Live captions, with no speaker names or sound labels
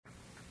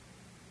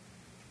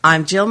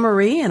I'm Jill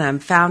Marie, and I'm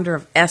founder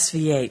of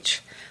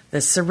SVH,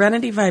 the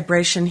Serenity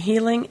Vibration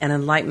Healing and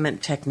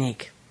Enlightenment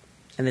Technique.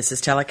 And this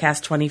is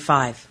Telecast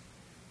 25,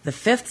 the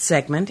fifth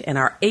segment in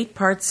our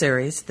 8-part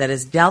series that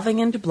is delving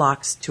into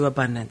blocks to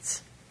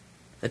abundance.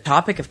 The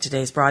topic of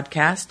today's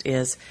broadcast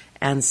is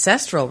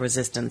ancestral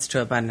resistance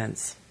to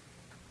abundance.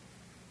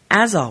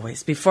 As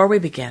always, before we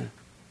begin,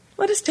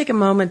 let us take a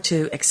moment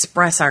to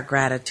express our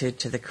gratitude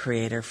to the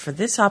Creator for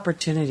this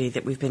opportunity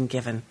that we've been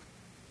given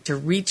to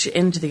reach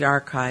into the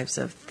archives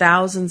of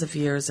thousands of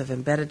years of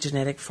embedded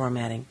genetic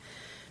formatting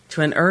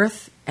to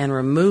unearth and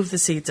remove the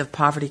seeds of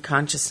poverty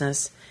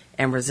consciousness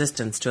and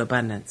resistance to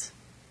abundance.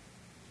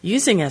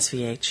 Using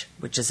SVH,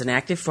 which is an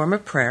active form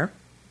of prayer,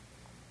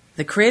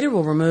 the Creator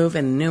will remove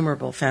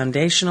innumerable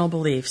foundational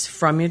beliefs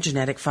from your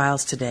genetic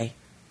files today,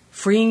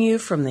 freeing you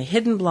from the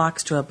hidden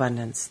blocks to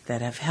abundance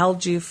that have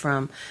held you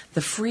from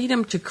the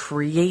freedom to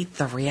create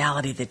the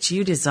reality that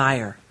you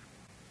desire.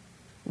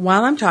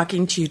 While I'm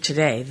talking to you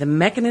today, the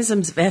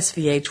mechanisms of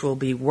SVH will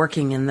be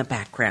working in the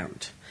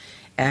background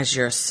as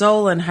your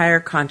soul and higher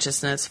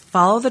consciousness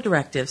follow the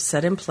directives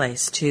set in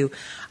place to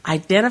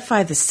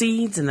identify the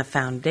seeds and the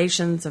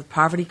foundations of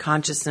poverty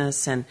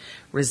consciousness and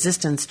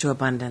resistance to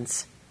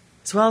abundance,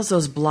 as well as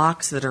those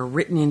blocks that are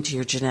written into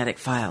your genetic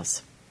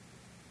files.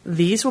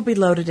 These will be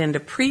loaded into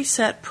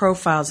preset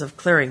profiles of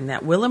clearing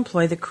that will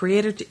employ the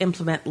Creator to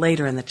implement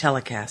later in the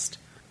telecast.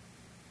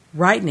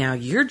 Right now,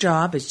 your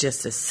job is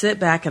just to sit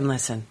back and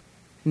listen,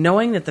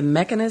 knowing that the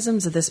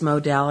mechanisms of this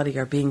modality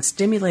are being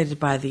stimulated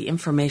by the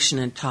information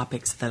and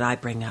topics that I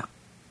bring up.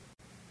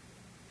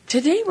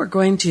 Today, we're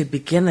going to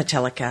begin the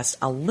telecast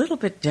a little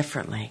bit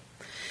differently.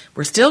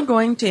 We're still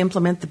going to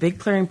implement the big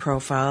clearing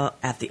profile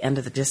at the end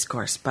of the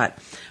discourse, but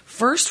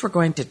first we're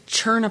going to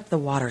churn up the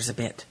waters a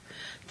bit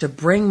to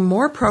bring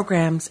more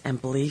programs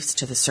and beliefs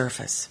to the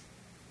surface.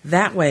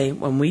 That way,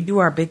 when we do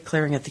our big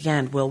clearing at the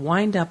end, we'll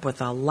wind up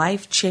with a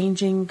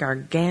life-changing,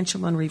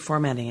 gargantuan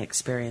reformatting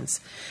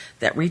experience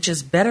that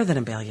reaches better than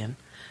a billion,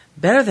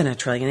 better than a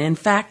trillion. In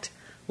fact,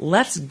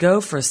 let's go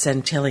for a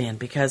centillion,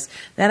 because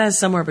that has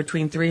somewhere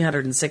between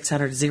 300 and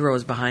 600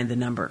 zeros behind the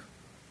number.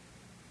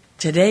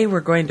 Today, we're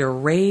going to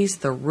raise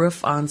the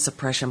roof on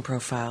suppression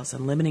profiles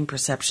and limiting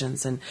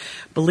perceptions and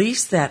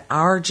beliefs that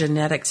our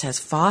genetics has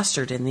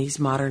fostered in these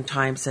modern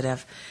times that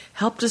have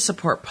helped to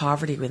support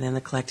poverty within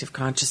the collective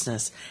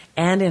consciousness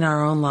and in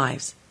our own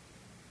lives.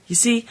 You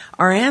see,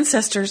 our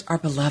ancestors are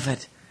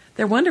beloved.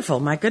 They're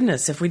wonderful. My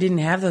goodness, if we didn't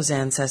have those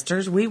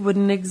ancestors, we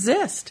wouldn't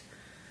exist.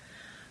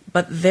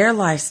 But their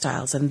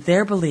lifestyles and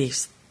their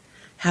beliefs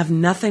have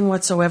nothing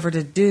whatsoever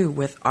to do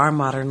with our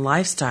modern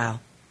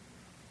lifestyle.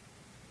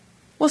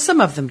 Well,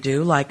 some of them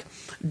do, like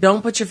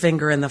don't put your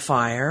finger in the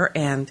fire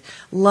and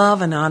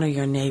love and honor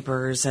your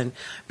neighbors and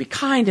be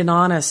kind and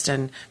honest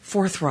and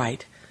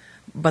forthright.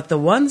 But the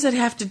ones that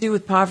have to do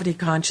with poverty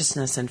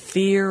consciousness and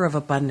fear of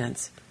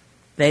abundance,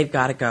 they've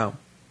got to go.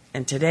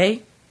 And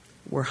today,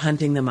 we're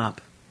hunting them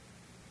up.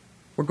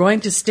 We're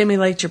going to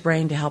stimulate your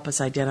brain to help us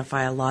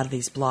identify a lot of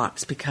these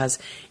blocks because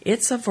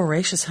it's a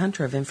voracious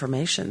hunter of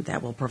information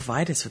that will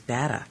provide us with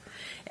data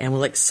and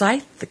will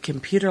excite the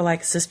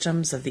computer-like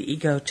systems of the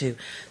ego to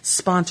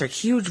sponsor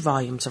huge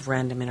volumes of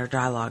random inner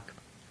dialogue.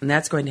 And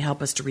that's going to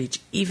help us to reach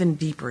even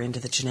deeper into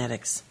the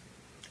genetics.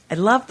 I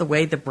love the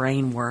way the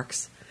brain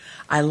works.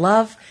 I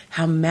love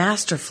how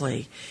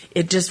masterfully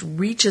it just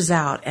reaches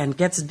out and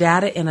gets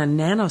data in a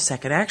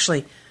nanosecond,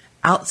 actually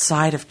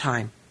outside of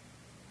time.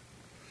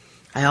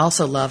 I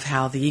also love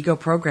how the ego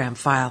program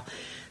file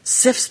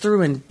sifts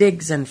through and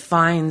digs and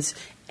finds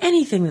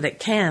anything that it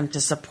can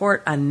to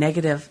support a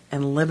negative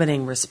and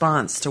limiting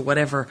response to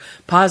whatever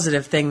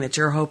positive thing that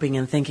you're hoping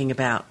and thinking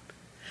about.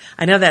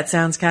 I know that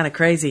sounds kind of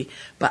crazy,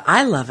 but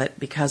I love it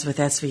because with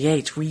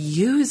SVH we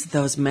use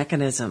those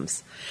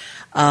mechanisms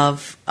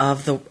of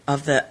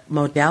the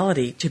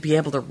modality to be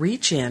able to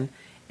reach in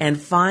and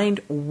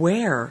find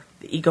where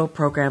the ego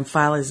program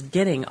file is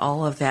getting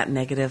all of that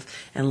negative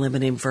and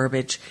limiting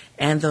verbiage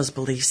and those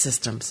belief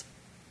systems.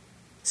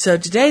 So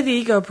today the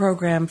ego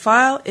program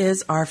file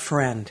is our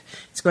friend.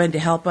 It's going to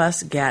help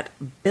us get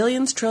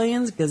billions,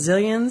 trillions,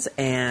 gazillions,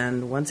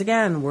 and once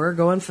again, we're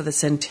going for the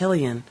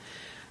centillion.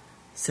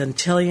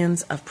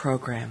 Centillions of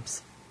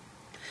programs.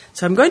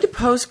 So I'm going to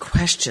pose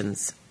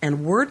questions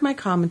and word my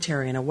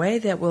commentary in a way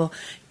that will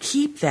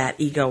keep that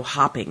ego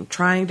hopping,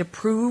 trying to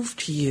prove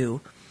to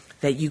you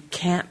that you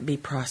can't be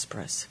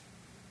prosperous.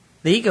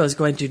 The ego is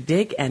going to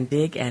dig and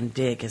dig and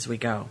dig as we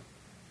go.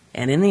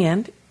 And in the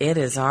end, it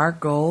is our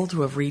goal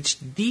to have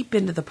reached deep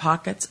into the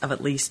pockets of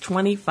at least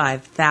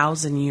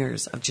 25,000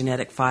 years of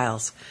genetic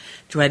files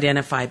to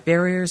identify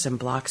barriers and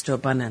blocks to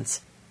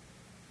abundance.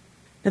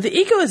 Now, the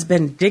ego has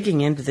been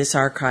digging into this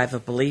archive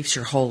of beliefs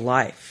your whole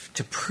life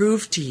to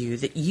prove to you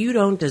that you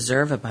don't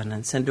deserve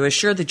abundance and to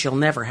assure that you'll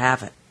never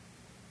have it.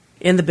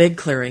 In the big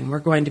clearing, we're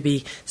going to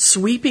be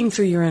sweeping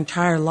through your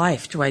entire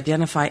life to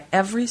identify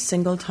every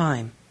single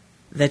time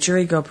that your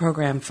ego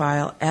program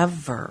file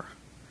ever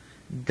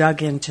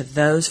dug into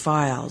those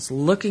files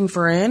looking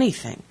for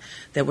anything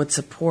that would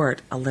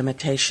support a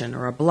limitation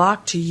or a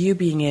block to you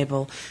being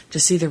able to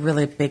see the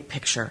really big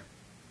picture,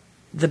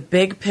 the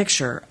big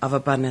picture of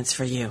abundance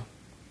for you.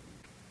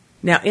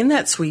 Now, in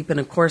that sweep, and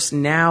of course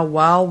now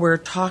while we're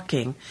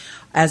talking,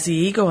 as the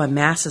ego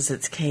amasses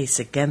its case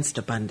against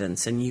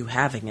abundance and you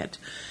having it,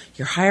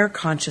 your higher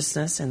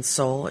consciousness and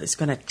soul is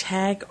going to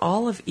tag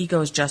all of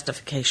ego's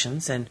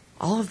justifications and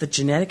all of the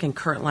genetic and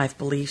current life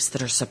beliefs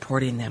that are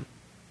supporting them.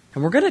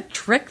 And we're going to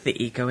trick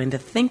the ego into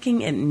thinking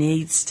it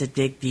needs to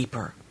dig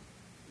deeper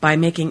by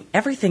making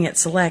everything it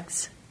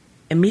selects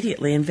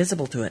immediately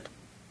invisible to it.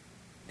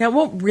 Now, it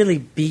won't really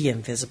be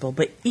invisible,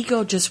 but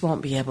ego just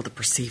won't be able to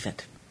perceive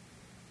it.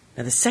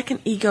 Now, the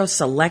second ego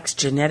selects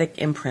genetic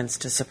imprints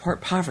to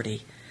support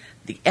poverty,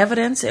 the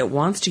evidence it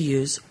wants to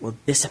use will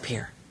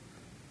disappear.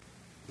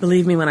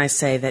 Believe me when I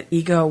say that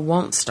ego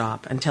won't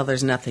stop until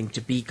there's nothing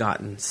to be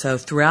gotten. So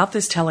throughout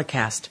this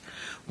telecast,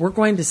 we're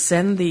going to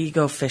send the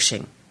ego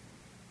fishing.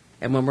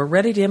 And when we're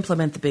ready to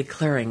implement the big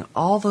clearing,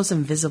 all those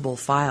invisible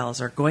files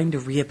are going to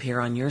reappear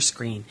on your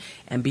screen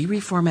and be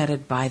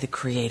reformatted by the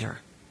Creator.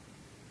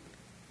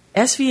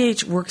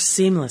 SVH works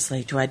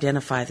seamlessly to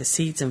identify the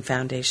seeds and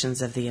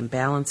foundations of the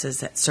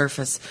imbalances that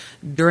surface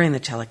during the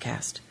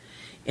telecast,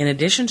 in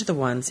addition to the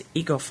ones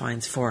ego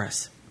finds for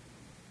us.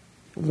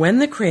 When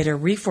the Creator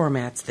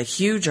reformats the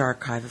huge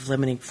archive of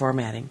limiting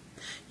formatting,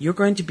 you're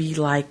going to be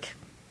like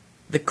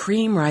the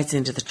cream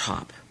rising to the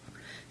top.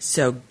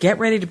 So get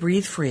ready to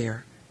breathe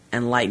freer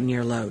and lighten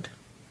your load.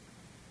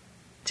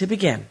 To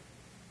begin,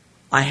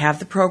 I have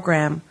the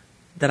program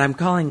that I'm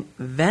calling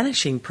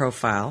Vanishing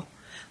Profile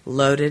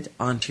loaded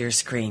onto your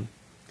screen.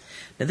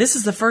 Now, this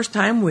is the first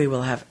time we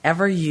will have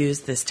ever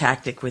used this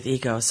tactic with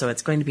ego, so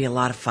it's going to be a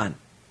lot of fun.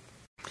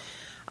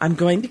 I'm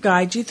going to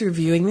guide you through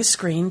viewing the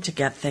screen to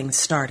get things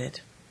started.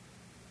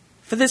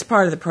 For this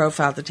part of the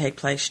profile to take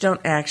place, you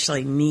don't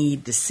actually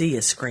need to see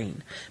a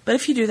screen, but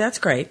if you do, that's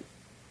great.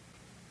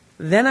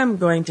 Then I'm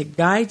going to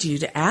guide you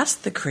to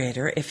ask the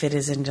Creator if it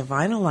is in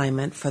divine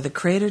alignment for the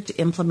Creator to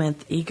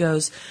implement the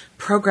ego's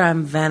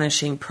program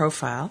Vanishing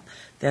Profile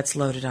that's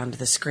loaded onto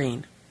the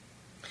screen.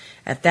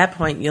 At that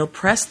point, you'll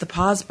press the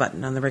pause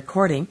button on the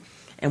recording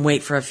and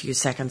wait for a few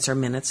seconds or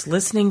minutes,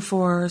 listening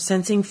for,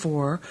 sensing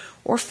for,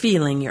 or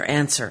feeling your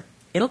answer.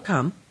 It'll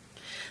come.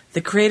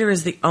 The Creator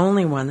is the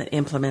only one that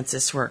implements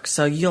this work,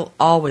 so you'll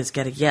always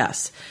get a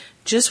yes.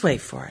 Just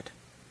wait for it.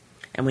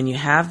 And when you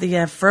have the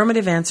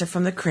affirmative answer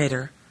from the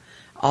Creator,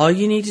 all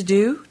you need to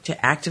do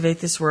to activate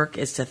this work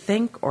is to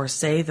think or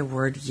say the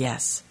word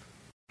yes.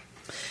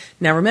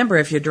 Now remember,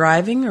 if you're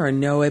driving or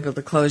no able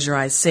to close your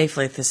eyes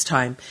safely at this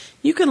time,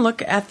 you can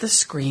look at the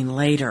screen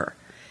later.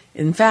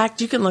 In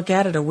fact, you can look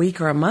at it a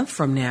week or a month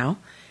from now,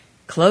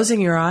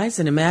 closing your eyes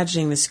and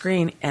imagining the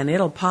screen, and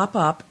it'll pop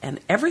up and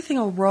everything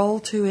will roll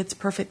to its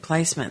perfect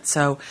placement.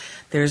 So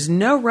there's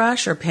no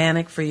rush or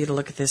panic for you to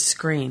look at this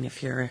screen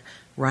if you're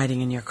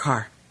riding in your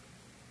car.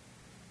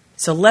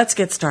 So let's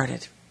get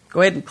started.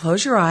 Go ahead and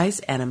close your eyes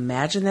and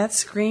imagine that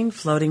screen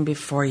floating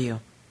before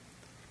you.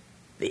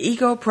 The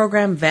Ego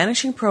Program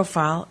Vanishing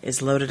Profile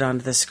is loaded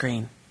onto the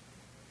screen.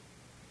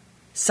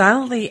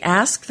 Silently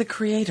ask the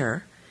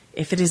Creator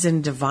if it is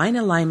in divine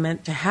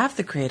alignment to have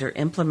the Creator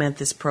implement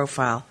this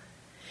profile.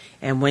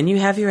 And when you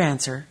have your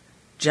answer,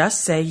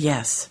 just say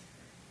yes,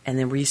 and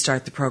then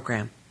restart the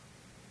program.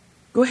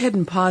 Go ahead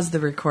and pause the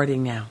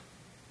recording now.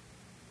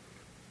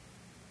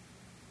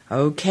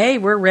 Okay,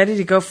 we're ready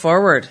to go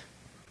forward.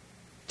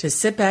 To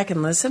sit back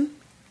and listen,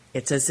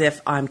 it's as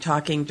if I'm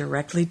talking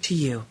directly to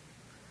you.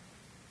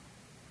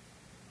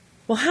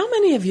 Well, how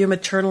many of your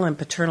maternal and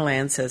paternal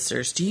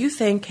ancestors do you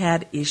think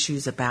had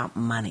issues about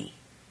money?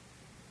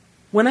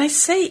 When I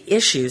say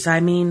issues, I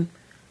mean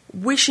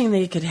wishing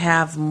they could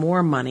have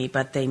more money,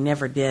 but they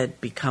never did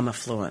become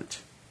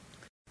affluent.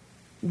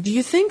 Do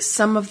you think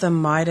some of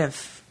them might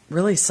have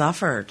really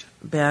suffered,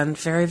 been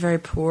very, very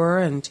poor,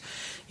 and,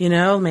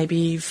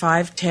 maybe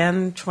 5,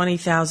 10,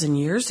 20,000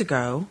 years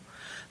ago,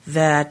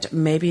 that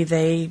maybe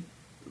they,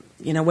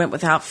 went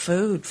without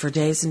food for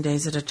days and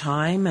days at a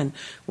time, and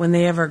when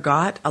they ever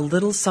got a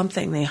little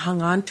something, they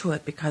hung on to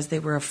it because they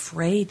were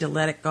afraid to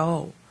let it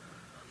go.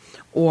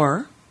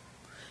 Or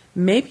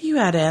maybe you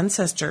had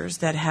ancestors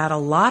that had a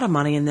lot of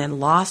money and then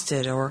lost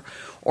it or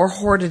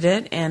hoarded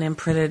it and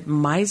imprinted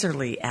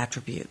miserly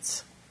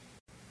attributes.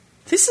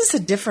 This is a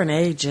different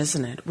age,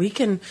 isn't it? We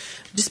can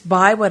just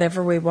buy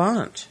whatever we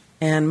want.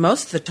 And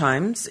most of the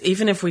times,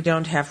 even if we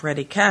don't have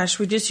ready cash,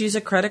 we just use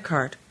a credit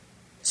card.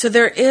 So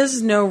there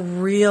is no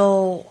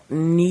real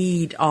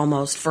need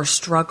almost for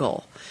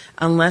struggle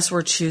unless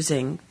we're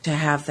choosing to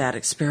have that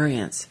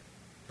experience.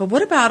 But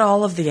what about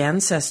all of the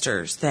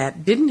ancestors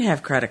that didn't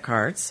have credit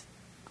cards?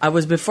 It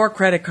was before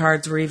credit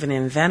cards were even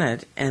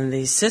invented, and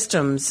these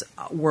systems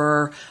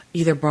were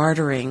either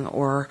bartering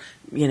or,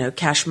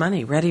 cash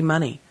money, ready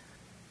money.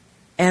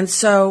 And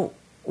so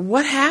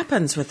what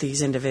happens with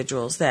these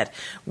individuals that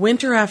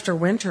winter after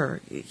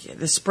winter,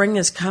 the spring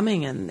is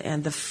coming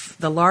and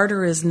the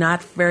larder is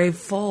not very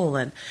full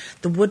and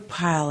the wood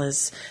pile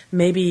is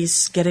maybe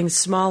getting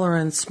smaller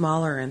and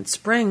smaller, and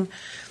spring,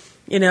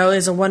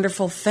 is a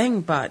wonderful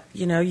thing, but,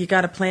 you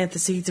got to plant the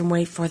seeds and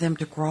wait for them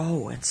to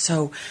grow. And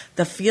so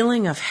the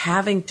feeling of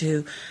having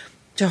to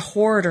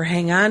hoard or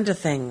hang on to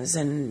things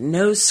and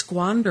no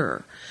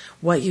squander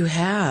what you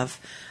have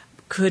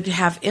could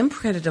have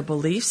imprinted a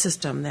belief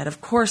system that,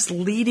 of course,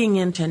 leading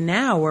into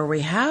now where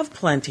we have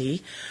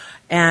plenty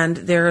and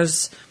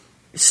there's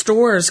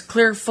stores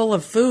clear full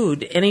of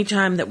food.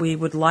 Anytime that we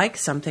would like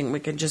something, we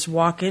can just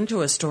walk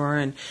into a store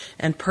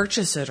and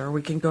purchase it, or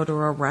we can go to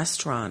a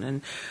restaurant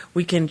and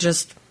we can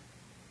just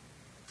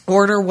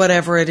order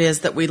whatever it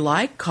is that we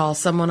like, call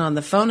someone on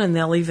the phone, and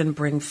they'll even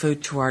bring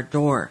food to our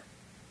door.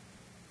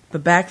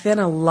 But back then,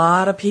 a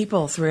lot of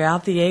people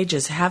throughout the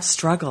ages have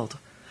struggled,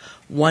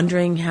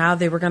 wondering how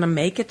they were going to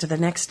make it to the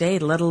next day,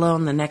 let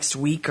alone the next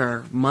week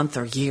or month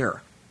or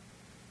year.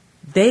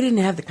 They didn't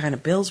have the kind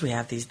of bills we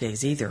have these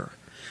days either,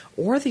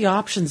 or the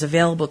options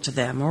available to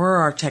them, or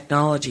our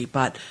technology.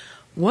 But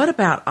what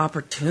about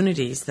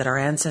opportunities that our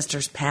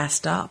ancestors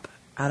passed up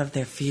out of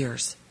their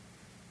fears?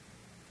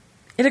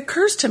 It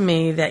occurs to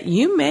me that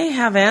you may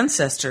have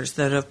ancestors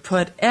that have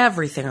put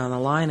everything on the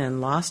line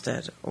and lost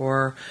it,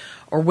 or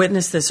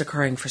witnessed this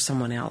occurring for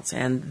someone else,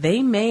 and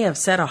they may have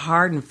set a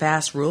hard and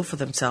fast rule for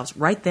themselves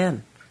right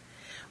then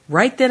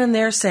and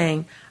there,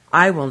 saying,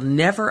 I will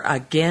never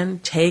again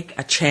take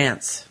a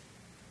chance.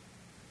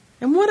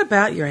 And what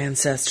about your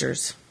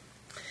ancestors?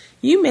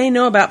 You may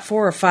know about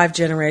 4 or 5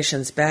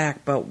 generations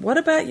back, but what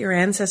about your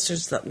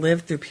ancestors that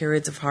lived through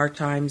periods of hard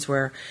times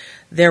where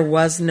there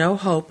was no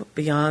hope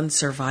beyond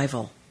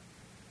survival?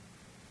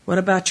 What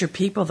about your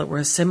people that were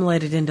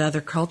assimilated into other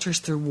cultures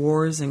through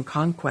wars and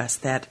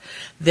conquest, that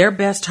their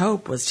best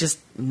hope was just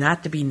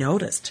not to be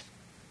noticed?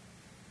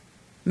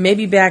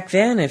 Maybe back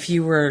then, if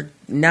you were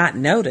not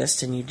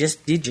noticed and you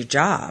just did your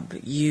job,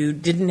 you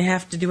didn't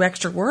have to do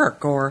extra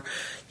work, or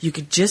you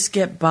could just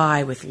get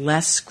by with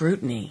less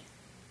scrutiny.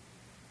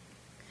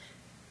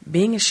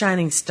 Being a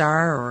shining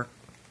star or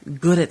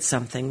good at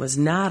something was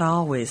not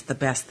always the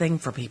best thing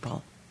for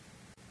people.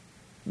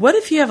 What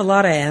if you have a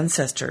lot of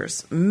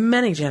ancestors,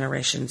 many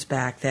generations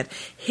back, that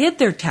hid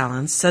their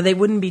talents so they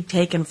wouldn't be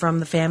taken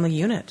from the family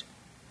unit?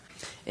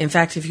 In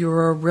fact, if you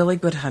were a really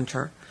good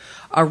hunter,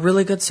 a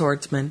really good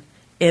swordsman,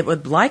 it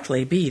would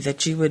likely be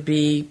that you would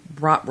be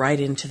brought right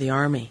into the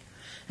army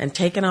and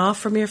taken off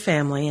from your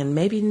family and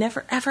maybe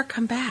never ever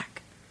come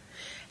back.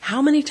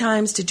 How many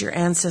times did your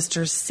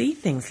ancestors see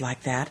things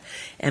like that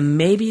and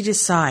maybe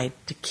decide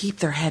to keep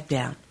their head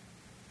down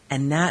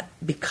and not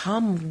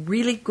become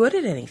really good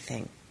at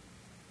anything?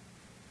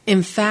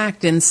 In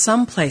fact, in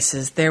some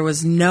places, there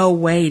was no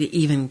way to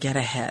even get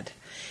ahead.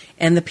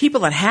 And the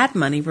people that had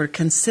money were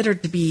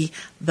considered to be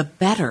the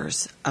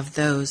betters of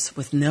those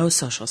with no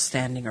social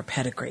standing or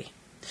pedigree.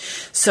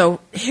 So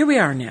here we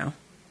are now,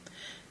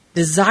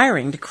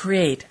 desiring to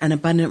create an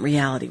abundant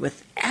reality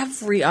with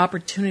every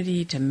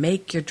opportunity to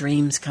make your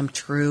dreams come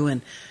true.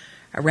 And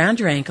around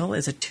your ankle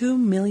is a 2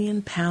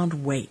 million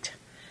pound weight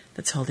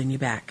that's holding you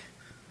back.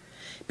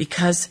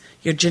 Because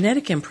your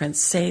genetic imprints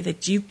say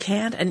that you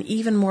can't, and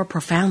even more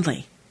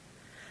profoundly,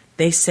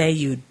 they say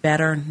you'd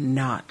better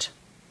not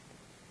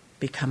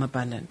become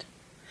abundant.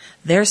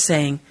 They're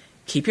saying,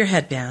 keep your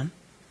head down,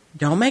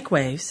 don't make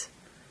waves,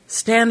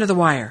 stay under the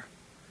wire,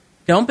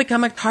 don't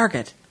become a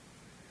target,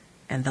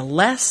 and the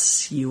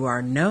less you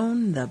are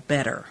known, the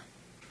better.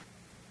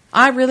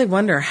 I really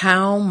wonder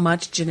how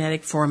much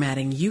genetic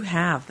formatting you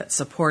have that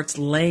supports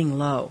laying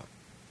low,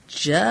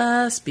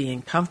 just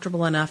being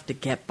comfortable enough to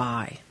get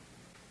by.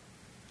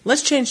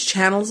 Let's change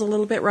channels a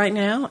little bit right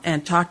now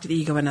and talk to the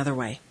ego another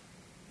way.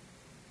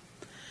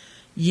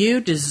 You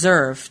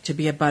deserve to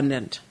be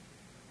abundant.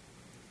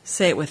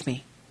 Say it with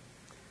me.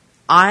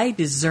 I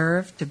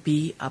deserve to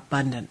be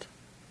abundant.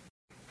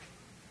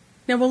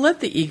 Now we'll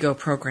let the ego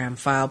program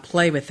file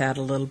play with that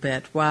a little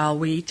bit while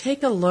we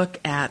take a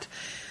look at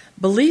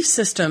belief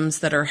systems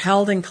that are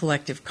held in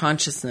collective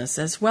consciousness,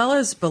 as well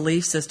as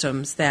belief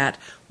systems that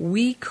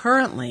we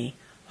currently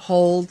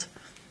hold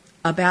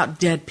about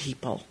dead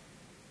people.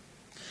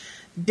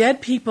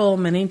 Dead people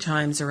many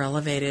times are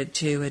elevated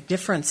to a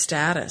different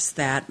status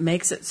that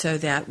makes it so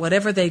that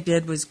whatever they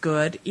did was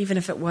good, even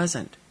if it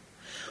wasn't.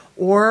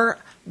 Or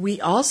we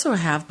also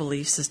have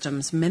belief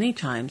systems many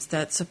times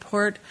that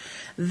support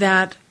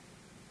that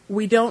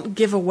we don't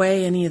give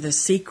away any of the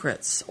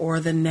secrets or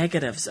the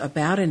negatives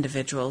about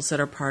individuals that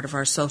are part of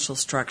our social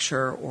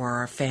structure or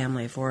our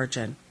family of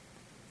origin.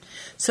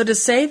 So to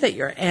say that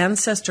your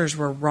ancestors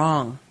were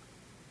wrong,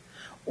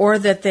 or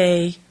that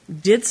they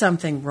did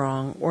something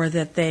wrong, or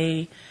that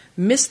they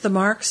missed the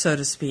mark, so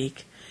to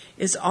speak,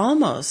 is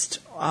almost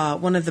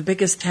one of the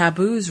biggest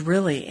taboos,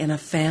 really, in a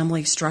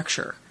family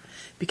structure.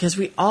 Because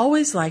we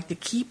always like to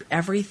keep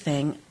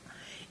everything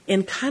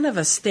in kind of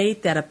a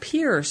state that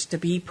appears to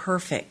be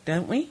perfect,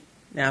 don't we?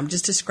 Now, I'm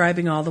just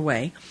describing all the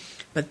way.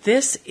 But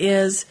this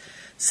is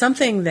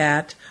something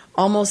that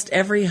almost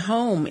every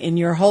home in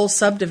your whole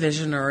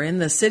subdivision or in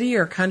the city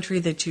or country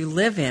that you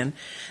live in,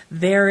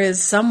 there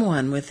is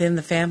someone within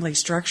the family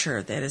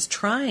structure that is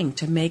trying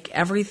to make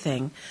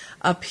everything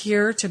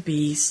appear to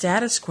be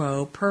status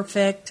quo,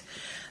 perfect,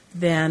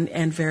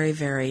 and very,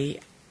 very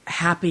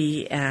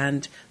happy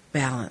and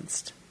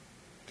balanced.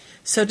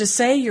 So to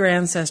say your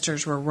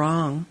ancestors were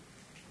wrong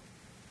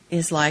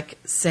is like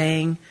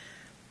saying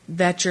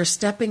that you're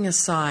stepping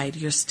aside,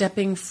 you're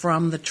stepping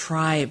from the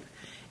tribe,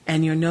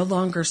 and you're no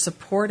longer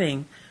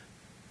supporting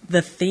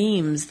the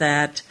themes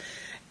that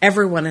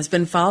everyone has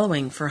been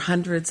following for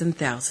hundreds and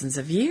thousands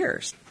of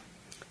years.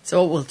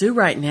 So what we'll do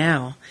right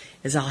now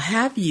is I'll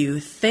have you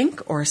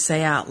think or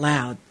say out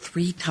loud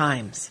 3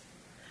 times,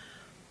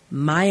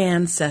 "My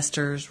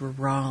ancestors were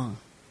wrong."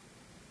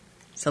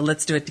 So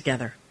let's do it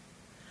together.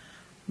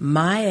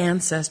 My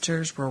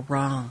ancestors were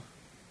wrong.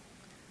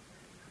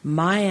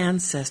 My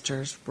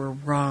ancestors were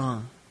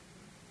wrong.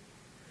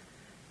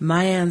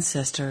 My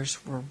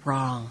ancestors were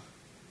wrong.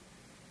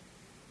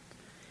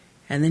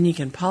 And then you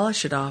can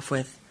polish it off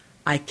with,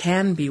 "I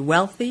can be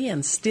wealthy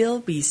and still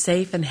be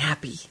safe and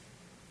happy."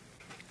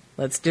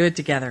 Let's do it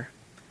together.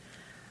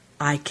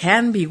 I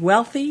can be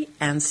wealthy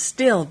and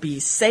still be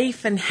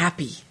safe and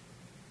happy.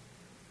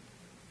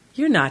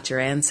 You're not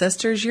your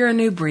ancestors, you're a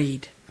new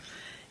breed.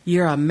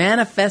 You're a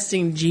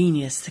manifesting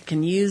genius that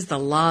can use the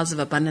laws of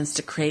abundance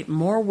to create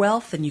more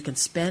wealth than you can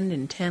spend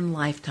in 10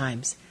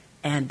 lifetimes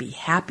and be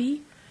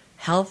happy,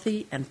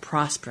 healthy, and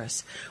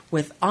prosperous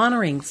with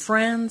honoring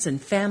friends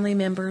and family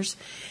members,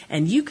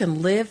 and you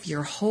can live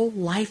your whole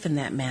life in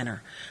that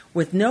manner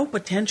with no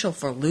potential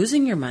for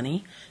losing your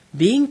money,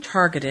 being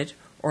targeted,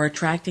 or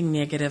attracting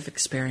negative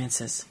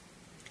experiences.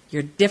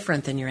 You're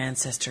different than your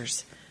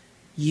ancestors.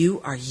 You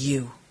are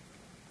you.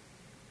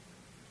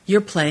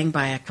 You're playing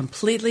by a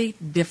completely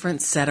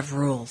different set of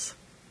rules.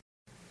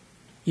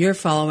 You're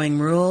following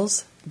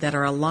rules that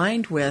are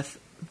aligned with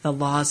the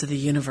laws of the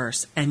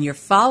universe, and you're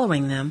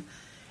following them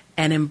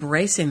and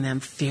embracing them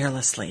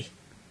fearlessly.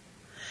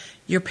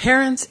 Your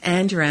parents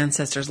and your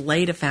ancestors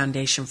laid a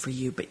foundation for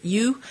you, but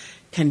you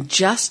can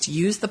just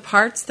use the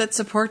parts that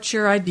support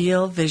your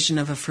ideal vision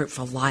of a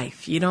fruitful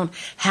life. You don't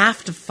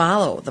have to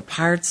follow the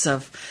parts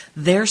of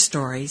their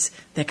stories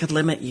that could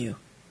limit you.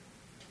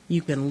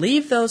 You can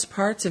leave those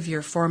parts of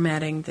your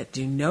formatting that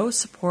do no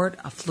support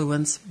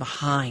affluence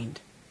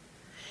behind.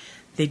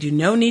 They do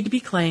no need to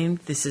be claimed.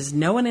 This is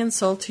no an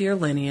insult to your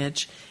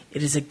lineage.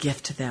 It is a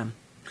gift to them,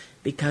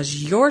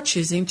 because you're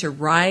choosing to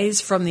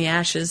rise from the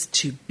ashes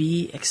to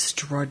be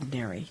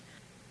extraordinary.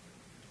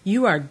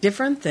 You are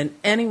different than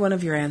any one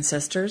of your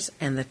ancestors,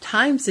 and the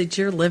times that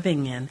you're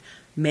living in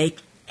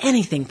make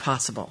anything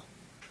possible.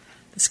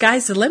 The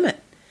sky's the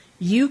limit.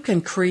 You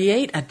can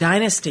create a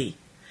dynasty.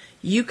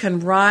 You can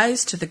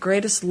rise to the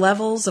greatest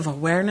levels of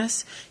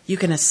awareness. You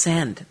can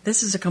ascend.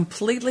 This is a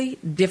completely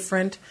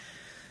different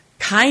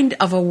kind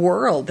of a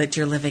world that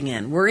you're living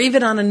in. We're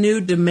even on a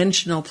new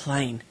dimensional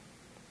plane.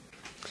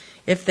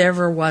 If there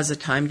ever was a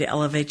time to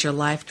elevate your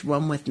life to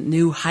one with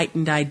new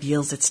heightened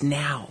ideals, it's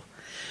now.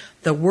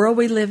 The world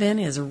we live in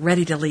is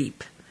ready to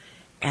leap,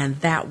 and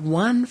that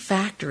one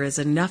factor is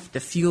enough to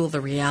fuel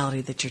the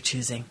reality that you're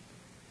choosing.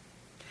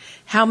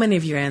 How many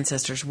of your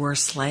ancestors were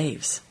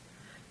slaves?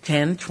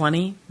 10,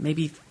 20,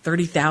 maybe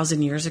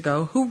 30,000 years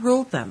ago? Who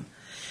ruled them?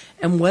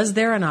 And was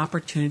there an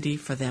opportunity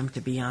for them to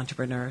be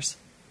entrepreneurs?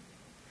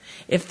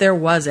 If there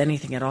was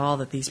anything at all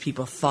that these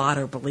people thought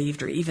or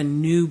believed or even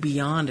knew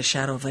beyond a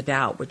shadow of a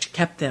doubt, which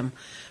kept them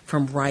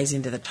from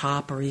rising to the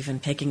top or even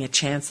taking a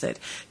chance that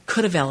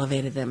could have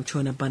elevated them to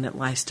an abundant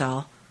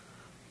lifestyle,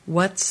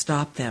 what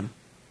stopped them?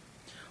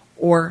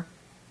 Or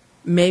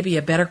maybe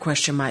a better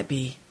question might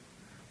be,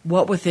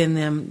 what within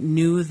them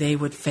knew they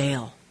would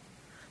fail,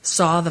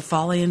 saw the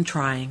folly in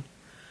trying,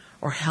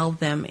 or held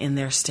them in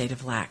their state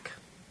of lack?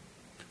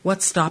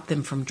 What stopped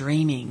them from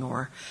dreaming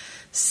or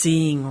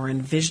seeing or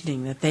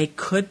envisioning that they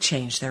could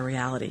change their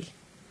reality?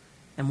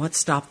 And what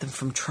stopped them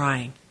from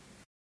trying?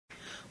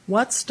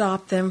 What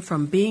stopped them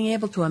from being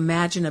able to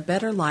imagine a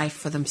better life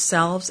for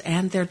themselves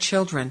and their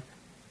children?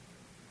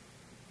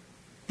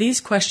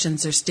 These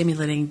questions are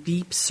stimulating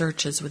deep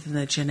searches within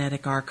the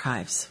genetic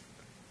archives.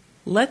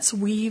 Let's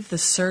weave the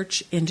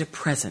search into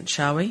present,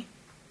 shall we?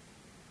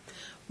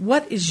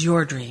 What is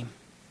your dream?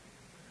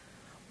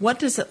 What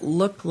does it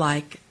look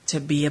like to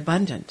be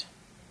abundant?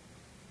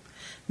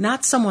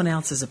 Not someone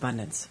else's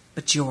abundance,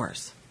 but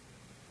yours.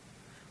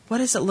 What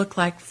does it look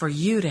like for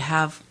you to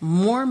have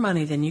more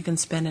money than you can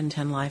spend in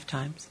 10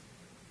 lifetimes?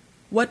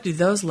 What do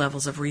those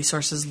levels of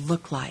resources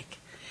look like?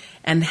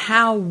 And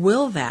how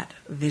will that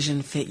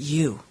vision fit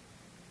you?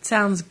 It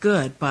sounds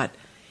good, but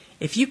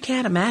if you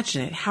can't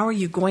imagine it, how are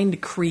you going to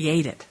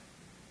create it?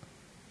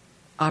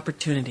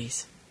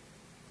 Opportunities.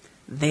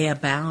 They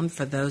abound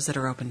for those that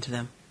are open to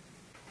them.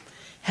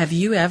 Have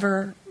you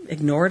ever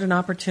ignored an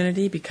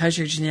opportunity because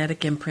your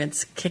genetic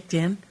imprints kicked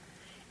in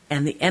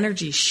and the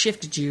energy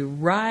shifted you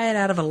right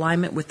out of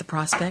alignment with the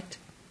prospect?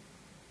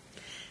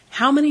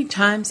 How many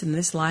times in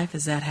this life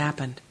has that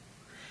happened?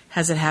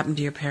 Has it happened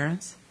to your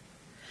parents?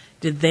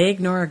 Did they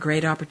ignore a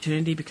great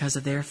opportunity because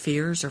of their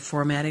fears or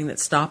formatting that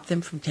stopped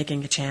them from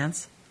taking a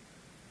chance?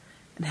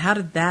 And how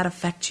did that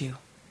affect you?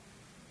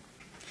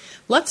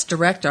 Let's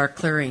direct our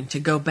clearing to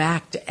go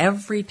back to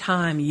every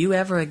time you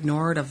ever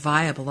ignored a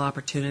viable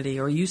opportunity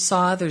or you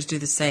saw others do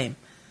the same.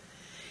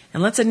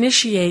 And let's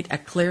initiate a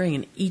clearing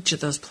in each of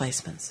those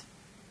placements.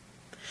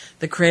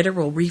 The Creator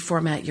will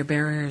reformat your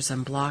barriers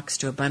and blocks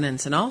to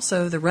abundance, and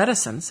also the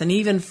reticence and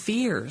even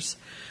fears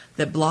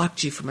that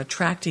blocked you from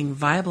attracting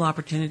viable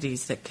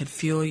opportunities that could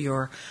fuel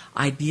your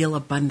ideal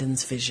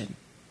abundance vision.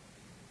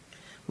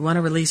 We want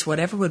to release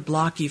whatever would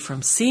block you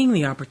from seeing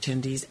the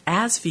opportunities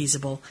as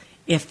feasible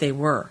if they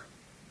were.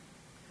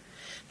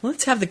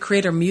 Let's have the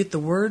Creator mute the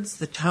words,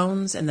 the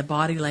tones, and the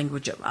body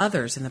language of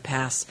others in the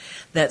past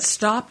that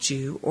stopped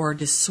you or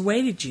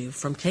dissuaded you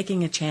from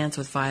taking a chance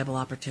with viable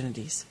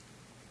opportunities.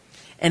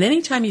 And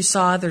anytime you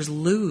saw others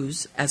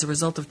lose as a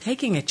result of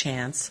taking a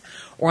chance,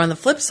 or on the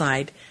flip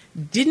side,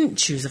 didn't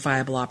choose a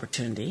viable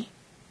opportunity,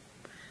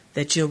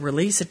 that you'll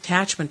release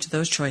attachment to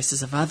those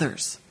choices of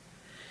others,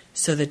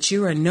 so that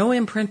you are no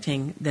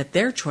imprinting that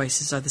their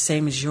choices are the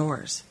same as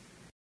yours.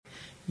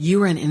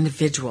 You are an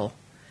individual.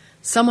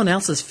 Someone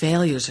else's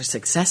failures or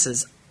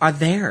successes are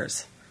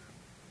theirs.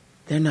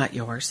 They're not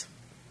yours.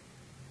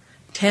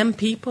 10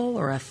 people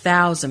or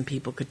 1,000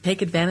 people could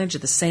take advantage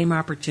of the same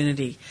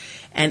opportunity,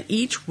 and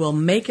each will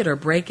make it or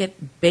break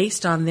it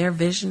based on their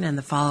vision and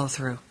the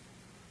follow-through.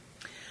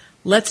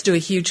 Let's do a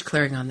huge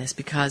clearing on this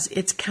because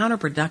it's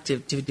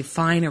counterproductive to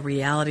define a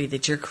reality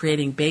that you're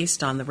creating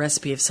based on the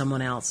recipe of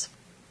someone else.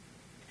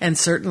 And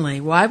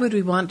certainly, why would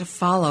we want to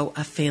follow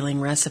a failing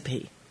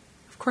recipe?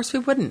 Of course we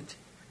wouldn't.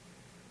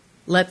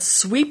 Let's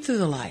sweep through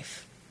the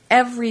life.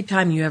 Every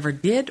time you ever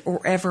did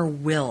or ever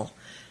will,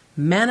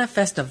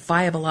 manifest a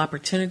viable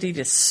opportunity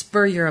to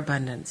spur your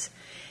abundance.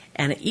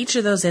 And at each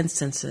of those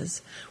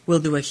instances, we'll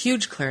do a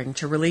huge clearing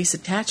to release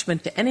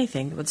attachment to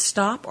anything that would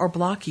stop or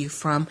block you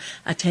from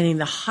attaining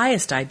the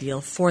highest ideal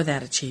for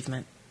that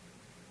achievement.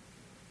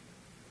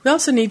 We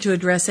also need to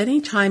address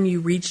any time you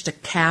reached a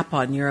cap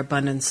on your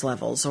abundance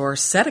levels or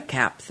set a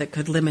cap that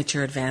could limit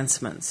your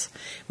advancements.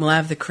 We'll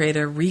have the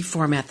Creator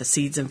reformat the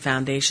seeds and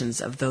foundations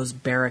of those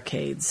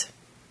barricades.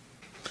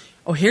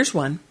 Oh, here's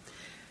one.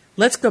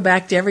 Let's go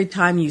back to every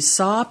time you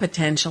saw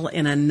potential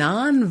in a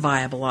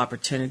non-viable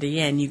opportunity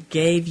and you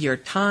gave your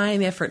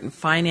time, effort, and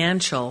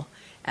financial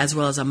as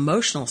well as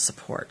emotional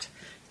support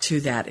to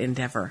that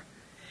endeavor.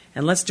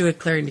 And let's do a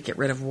clearing to get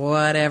rid of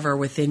whatever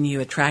within you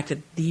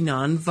attracted the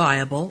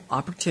non-viable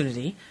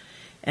opportunity.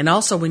 And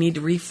also we need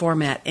to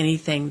reformat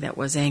anything that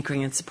was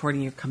anchoring and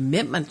supporting your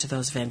commitment to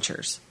those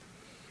ventures.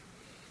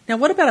 Now,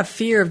 what about a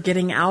fear of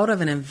getting out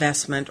of an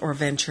investment or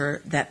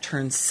venture that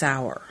turns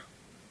sour?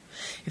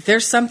 If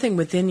there's something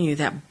within you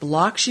that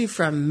blocks you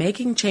from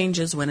making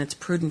changes when it's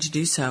prudent to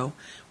do so,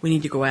 we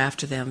need to go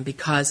after them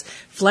because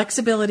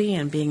flexibility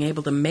and being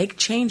able to make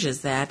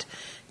changes that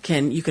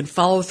you can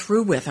follow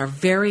through with are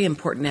very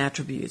important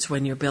attributes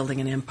when you're building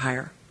an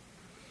empire.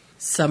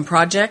 Some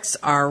projects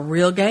are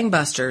real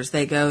gangbusters.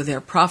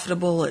 They're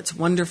profitable, it's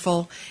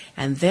wonderful,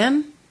 and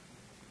then,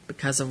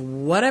 because of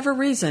whatever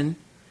reason,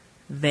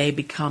 they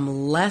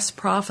become less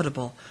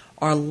profitable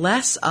or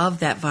less of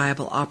that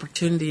viable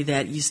opportunity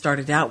that you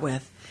started out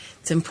with.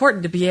 It's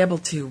important to be able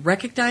to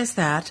recognize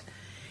that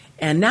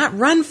and not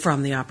run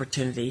from the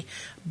opportunity,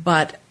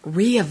 but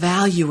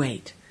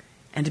reevaluate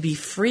and to be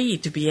free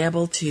to be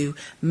able to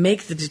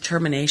make the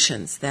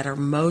determinations that are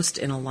most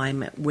in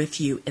alignment with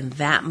you in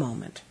that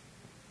moment.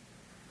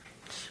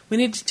 We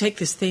need to take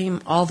this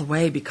theme all the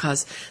way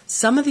because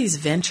some of these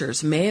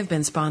ventures may have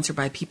been sponsored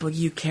by people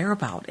you care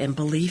about and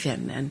believe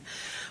in. And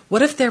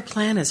what if their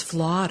plan is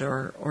flawed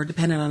or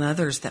dependent on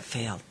others that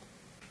failed?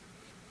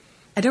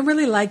 I don't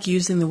really like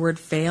using the word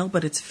fail,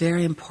 but it's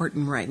very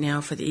important right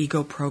now for the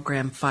ego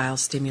program file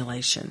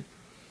stimulation.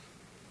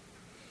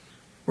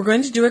 We're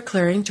going to do a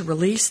clearing to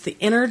release the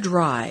inner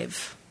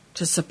drive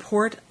to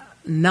support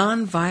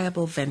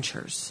non-viable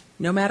ventures,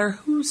 no matter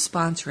who's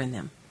sponsoring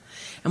them.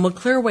 And we'll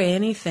clear away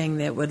anything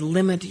that would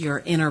limit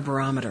your inner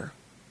barometer.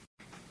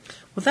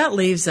 Well, that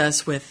leaves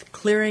us with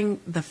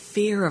clearing the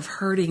fear of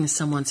hurting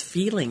someone's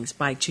feelings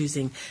by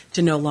choosing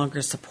to no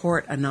longer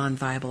support a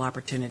non-viable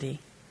opportunity.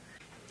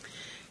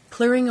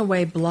 Clearing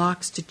away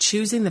blocks to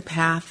choosing the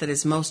path that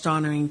is most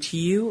honoring to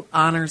you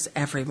honors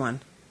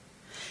everyone.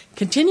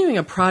 Continuing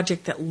a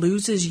project that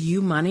loses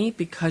you money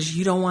because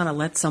you don't want to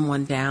let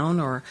someone down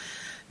or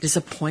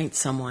disappoint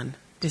someone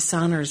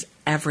dishonors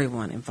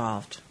everyone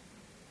involved.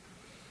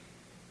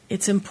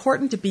 It's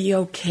important to be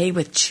okay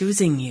with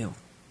choosing you.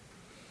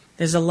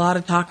 There's a lot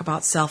of talk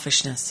about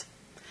selfishness.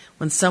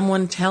 When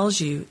someone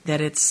tells you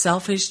that it's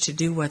selfish to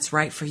do what's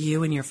right for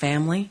you and your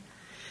family,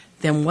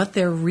 then what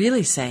they're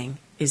really saying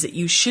is that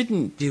you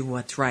shouldn't do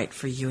what's right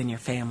for you and your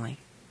family.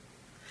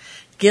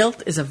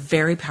 Guilt is a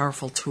very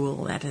powerful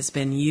tool that has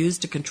been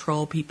used to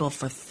control people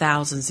for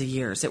thousands of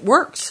years. It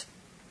works.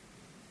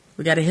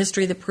 We got a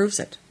history that proves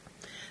it.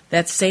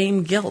 That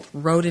same guilt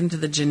wrote into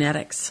the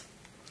genetics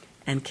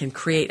and can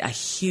create a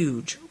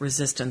huge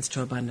resistance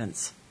to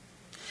abundance.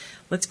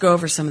 Let's go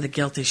over some of the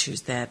guilt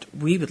issues that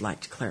we would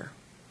like to clear.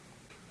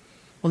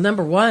 Well,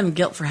 number one,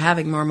 guilt for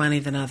having more money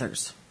than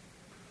others.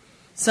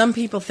 Some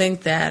people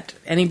think that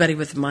anybody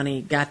with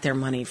money got their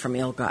money from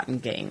ill-gotten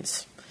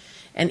gains.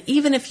 And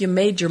even if you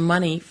made your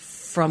money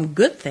from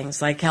good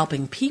things like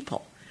helping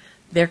people,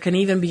 there can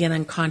even be an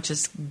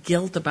unconscious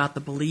guilt about the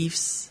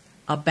beliefs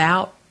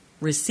about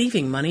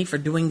receiving money for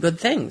doing good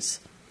things.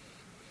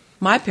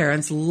 My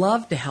parents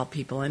loved to help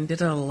people and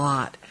did it a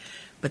lot,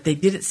 but they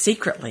did it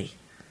secretly.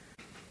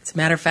 As a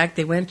matter of fact,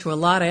 they went to a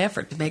lot of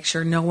effort to make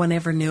sure no one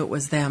ever knew it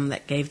was them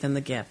that gave them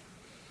the gift.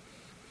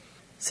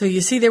 So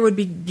you see, there would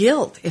be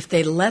guilt if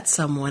they let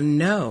someone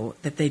know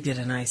that they did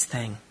a nice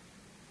thing.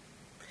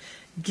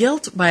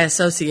 Guilt by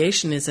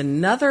association is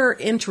another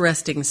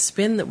interesting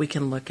spin that we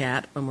can look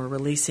at when we're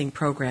releasing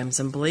programs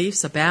and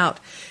beliefs about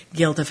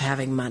guilt of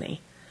having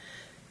money.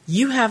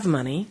 You have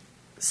money,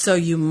 so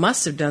you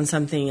must have done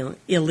something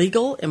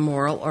illegal,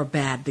 immoral, or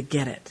bad to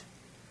get it.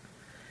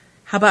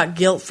 How about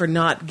guilt for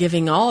not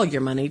giving all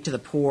your money to the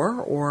poor,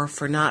 or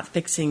for not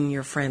fixing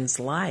your friends'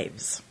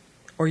 lives,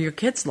 or your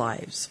kids'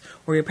 lives,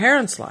 or your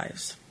parents'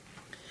 lives?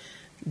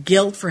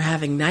 Guilt for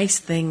having nice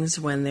things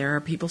when there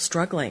are people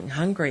struggling,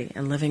 hungry,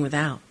 and living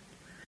without.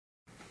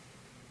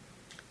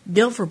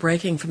 Guilt for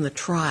breaking from the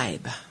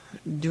tribe,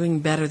 doing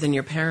better than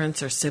your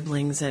parents or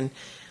siblings, and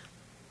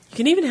you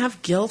can even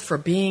have guilt for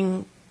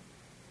being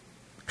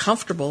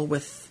comfortable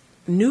with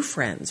new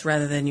friends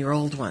rather than your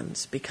old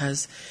ones,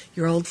 because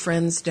your old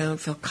friends don't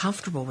feel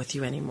comfortable with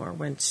you anymore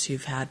once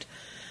you've had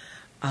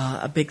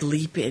a big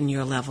leap in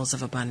your levels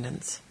of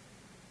abundance.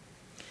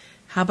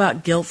 How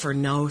about guilt for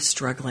no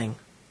struggling,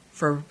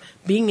 for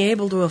being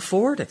able to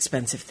afford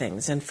expensive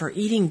things, and for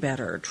eating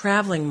better,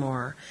 traveling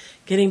more,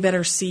 getting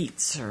better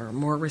seats, or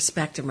more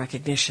respect and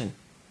recognition?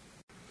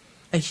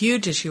 A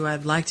huge issue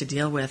I'd like to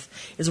deal with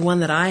is one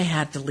that I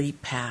had to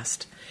leap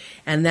past,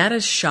 and that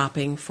is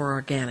shopping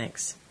for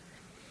organics.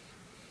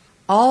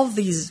 All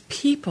these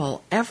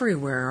people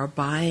everywhere are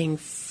buying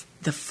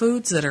the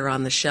foods that are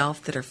on the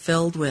shelf that are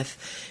filled with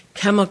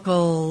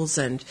chemicals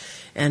and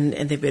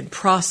they've been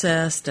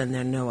processed and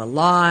they're no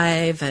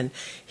alive. And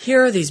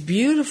here are these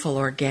beautiful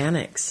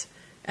organics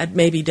at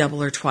maybe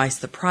double or twice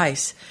the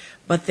price,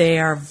 but they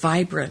are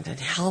vibrant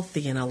and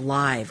healthy and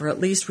alive, or at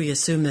least we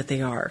assume that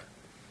they are.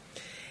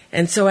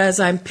 And so as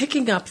I'm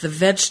picking up the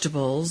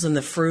vegetables and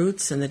the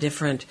fruits and the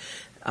different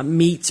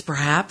meats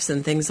perhaps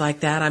and things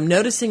like that, I'm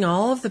noticing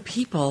all of the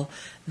people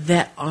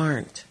that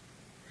aren't.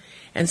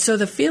 And so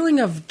the feeling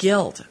of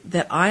guilt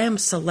that I am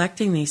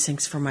selecting these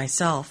things for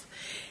myself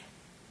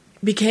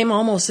became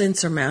almost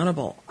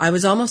insurmountable. I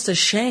was almost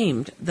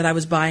ashamed that I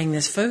was buying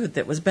this food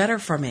that was better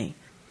for me.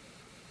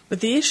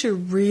 But the issue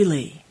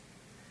really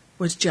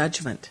was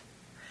judgment.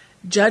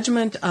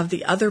 Judgment of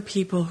the other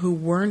people who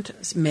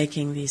weren't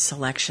making these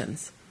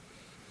selections.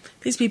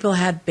 These people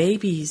had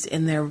babies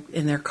in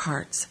their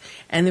carts,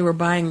 and they were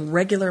buying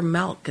regular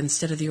milk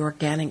instead of the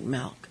organic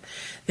milk.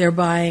 They're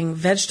buying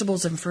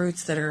vegetables and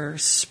fruits that are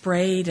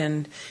sprayed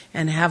and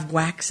have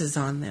waxes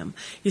on them.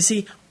 You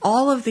see,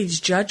 all of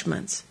these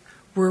judgments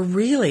were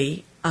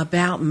really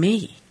about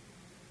me,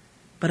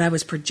 but I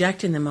was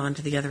projecting them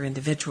onto the other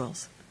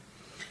individuals.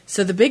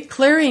 So the big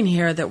clearing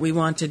here that we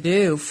want to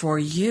do for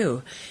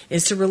you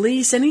is to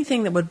release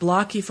anything that would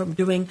block you from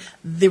doing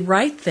the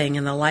right thing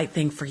and the right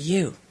thing for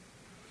you,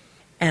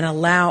 and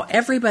allow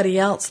everybody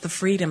else the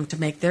freedom to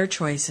make their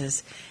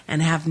choices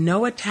and have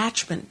no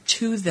attachment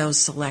to those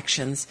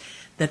selections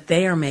that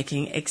they are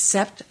making,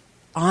 except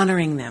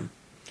honoring them,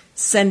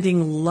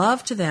 sending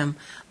love to them,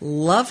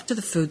 love to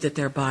the food that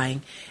they're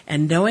buying,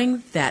 and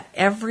knowing that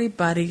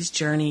everybody's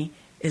journey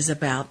is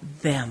about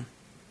them.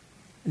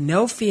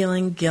 No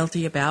feeling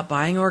guilty about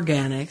buying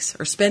organics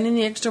or spending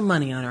the extra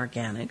money on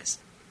organics.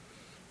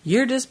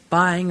 You're just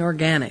buying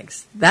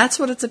organics. That's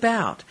what it's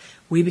about.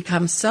 We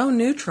become so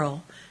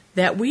neutral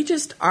that we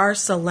just are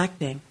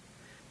selecting.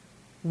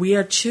 We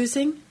are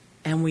choosing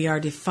and we are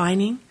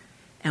defining,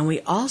 and we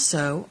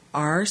also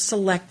are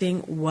selecting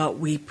what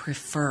we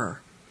prefer.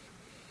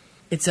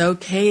 It's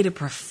okay to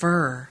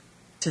prefer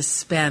to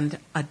spend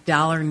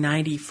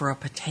 $1.90 for a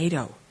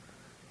potato.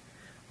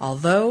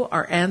 Although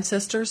our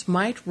ancestors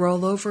might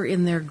roll over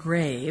in their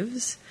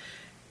graves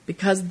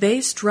because they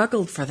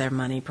struggled for their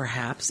money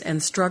perhaps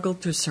and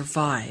struggled to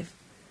survive,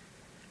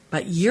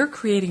 but you're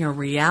creating a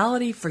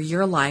reality for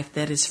your life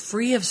that is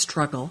free of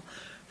struggle,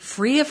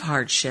 free of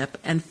hardship,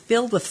 and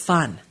filled with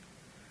fun.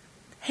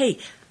 Hey,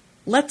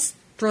 let's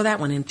throw that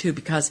one in too,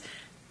 because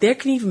there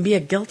can even be a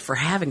guilt for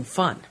having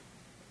fun.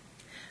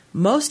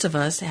 Most of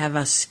us have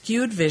a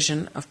skewed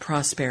vision of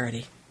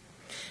prosperity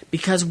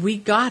because we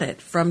got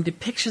it from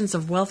depictions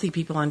of wealthy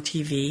people on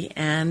TV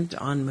and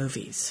on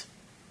movies.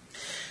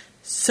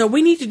 So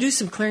we need to do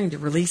some clearing to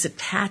release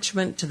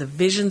attachment to the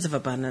visions of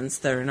abundance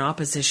that are in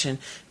opposition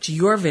to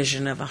your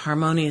vision of a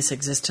harmonious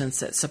existence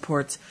that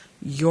supports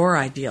your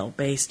ideal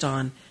based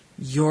on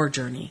your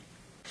journey.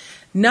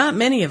 Not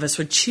many of us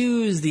would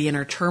choose the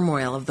inner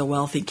turmoil of the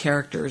wealthy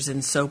characters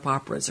in soap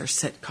operas or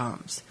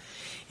sitcoms.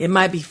 It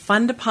might be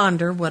fun to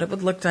ponder what it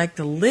would look like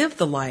to live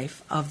the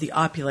life of the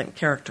opulent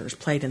characters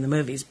played in the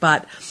movies,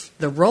 but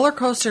the roller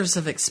coasters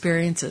of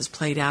experiences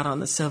played out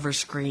on the silver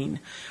screen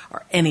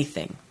are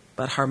anything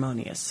but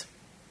harmonious.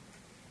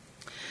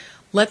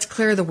 Let's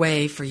clear the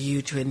way for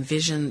you to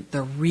envision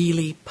the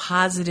really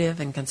positive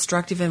and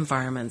constructive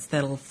environments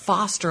that will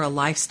foster a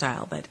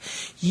lifestyle that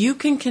you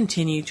can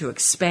continue to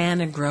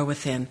expand and grow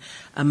within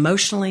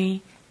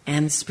emotionally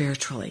and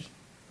spiritually.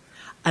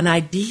 An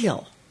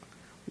ideal,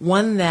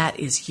 one that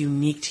is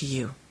unique to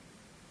you.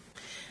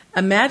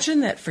 Imagine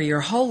that for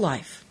your whole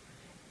life,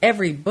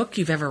 every book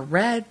you've ever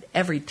read,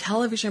 every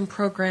television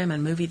program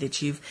and movie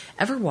that you've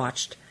ever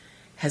watched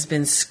has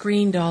been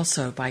screened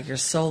also by your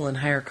soul and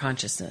higher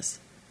consciousness,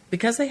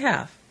 because they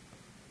have.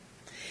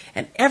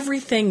 And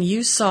everything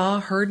you saw,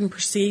 heard, and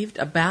perceived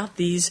about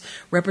these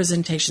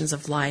representations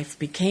of life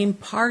became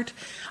part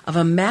of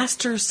a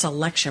master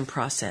selection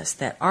process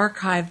that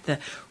archived the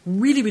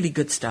really, really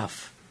good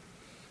stuff.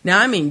 Now,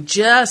 I mean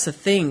just the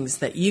things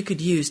that you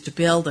could use to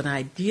build an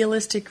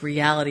idealistic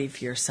reality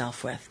for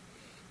yourself with.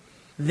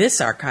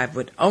 This archive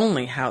would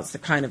only house the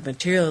kind of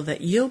material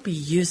that you'll be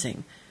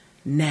using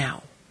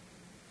now,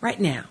 right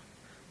now,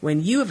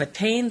 when you have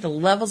attained the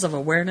levels of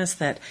awareness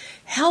that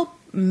help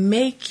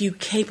make you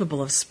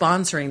capable of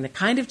sponsoring the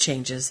kind of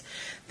changes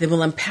that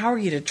will empower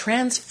you to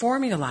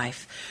transform your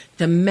life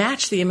to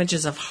match the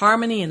images of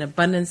harmony and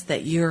abundance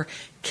that you're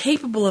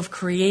capable of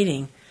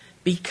creating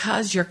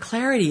because your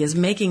clarity is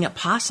making it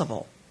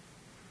possible.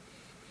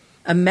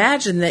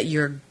 Imagine that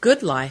your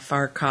Good Life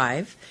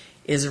archive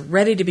is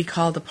ready to be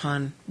called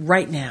upon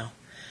right now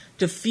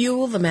to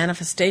fuel the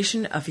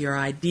manifestation of your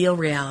ideal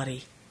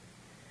reality.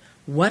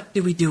 What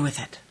do we do with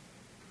it?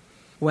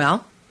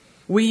 Well,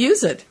 we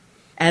use it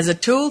as a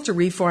tool to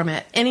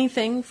reformat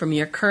anything from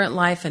your current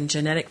life and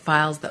genetic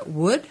files that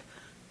would,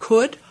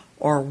 could,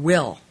 or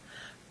will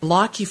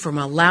block you from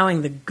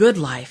allowing the good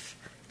life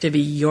to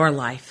be your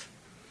life.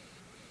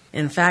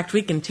 In fact,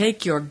 we can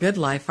take your Good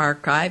Life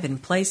archive and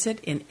place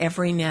it in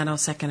every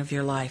nanosecond of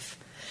your life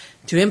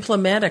to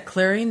implement a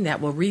clearing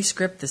that will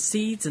re-script the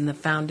seeds and the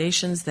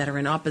foundations that are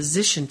in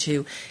opposition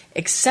to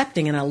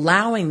accepting and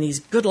allowing these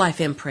good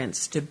life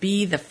imprints to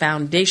be the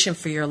foundation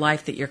for your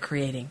life that you're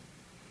creating.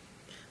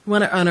 We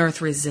want to unearth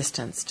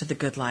resistance to the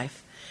good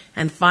life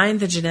and find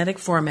the genetic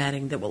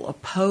formatting that will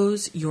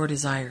oppose your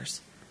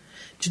desires.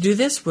 To do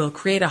this, we'll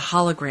create a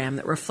hologram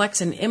that reflects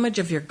an image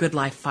of your good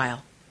life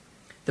file.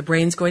 The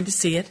brain's going to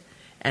see it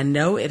and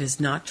know it is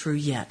not true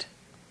yet.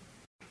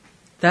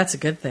 That's a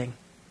good thing.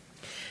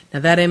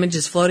 Now that image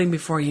is floating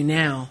before you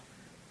now,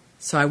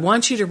 so I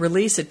want you to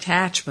release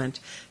attachment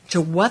to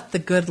what the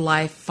good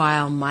life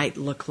file might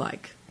look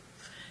like.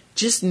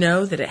 Just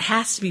know that it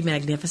has to be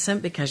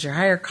magnificent because your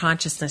higher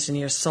consciousness and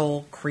your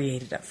soul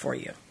created it for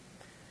you.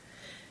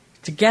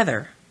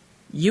 Together,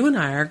 you and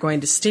I are going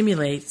to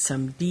stimulate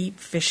some deep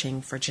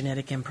fishing for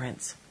genetic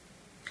imprints.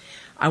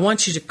 I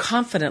want you to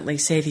confidently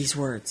say these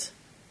words.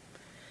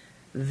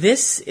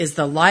 This is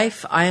the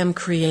life I am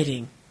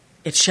creating.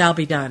 It shall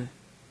be done.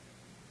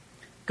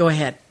 Go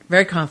ahead,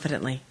 very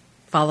confidently.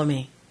 Follow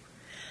me.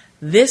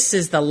 This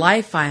is the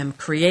life I am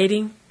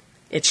creating.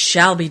 It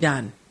shall be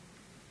done.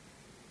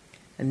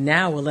 And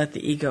now we'll let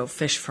the ego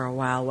fish for a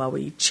while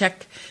we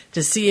check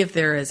to see if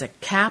there is a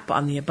cap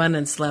on the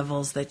abundance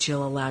levels that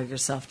you'll allow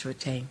yourself to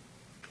attain.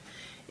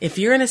 If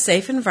you're in a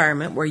safe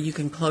environment where you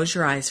can close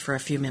your eyes for a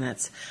few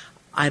minutes,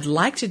 I'd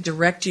like to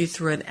direct you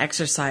through an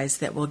exercise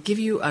that will give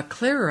you a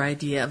clearer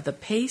idea of the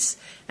pace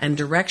and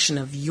direction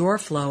of your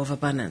flow of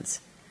abundance.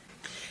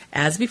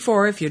 As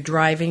before, if you're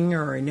driving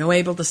or are not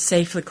able to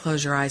safely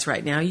close your eyes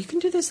right now, you can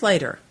do this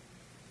later.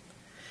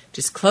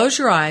 Just close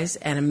your eyes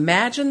and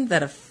imagine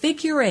that a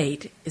figure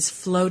 8 is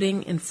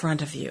floating in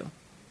front of you.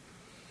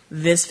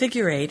 This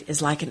figure 8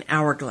 is like an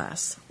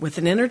hourglass with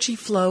an energy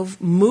flow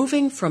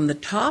moving from the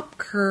top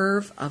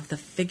curve of the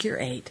figure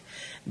 8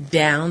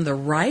 down the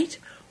right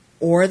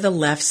or the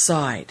left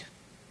side.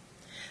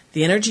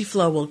 The energy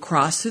flow will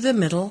cross through the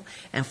middle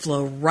and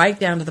flow right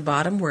down to the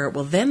bottom, where it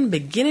will then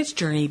begin its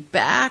journey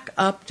back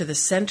up to the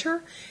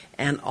center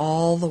and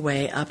all the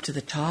way up to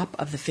the top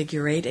of the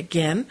figure 8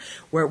 again,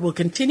 where it will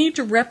continue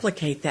to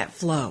replicate that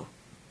flow.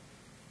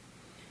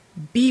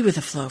 Be with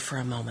the flow for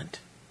a moment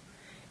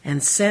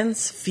and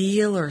sense,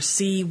 feel, or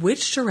see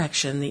which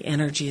direction the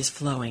energy is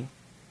flowing.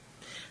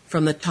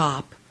 From the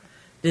top,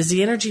 does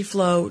the energy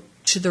flow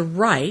to the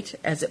right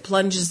as it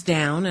plunges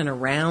down and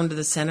around to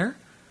the center?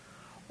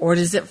 Or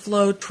does it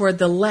flow toward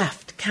the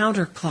left,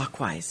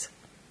 counterclockwise?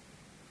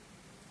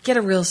 Get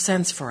a real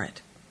sense for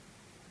it.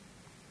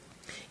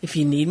 If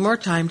you need more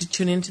time to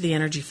tune into the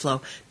energy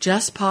flow,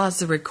 just pause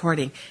the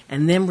recording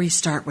and then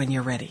restart when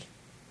you're ready.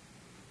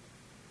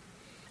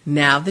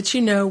 Now that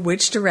you know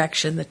which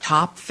direction the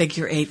top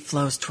figure 8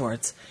 flows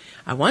towards,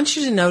 I want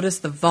you to notice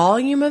the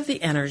volume of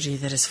the energy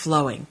that is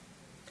flowing.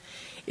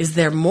 Is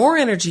there more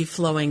energy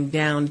flowing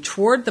down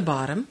toward the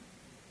bottom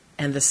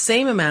and the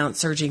same amount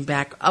surging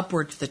back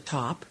upward to the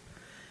top?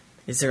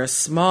 Is there a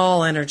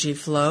small energy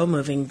flow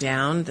moving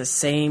down the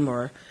same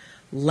or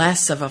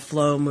less of a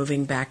flow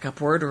moving back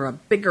upward, or a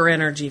bigger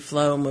energy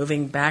flow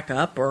moving back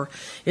up, or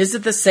is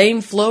it the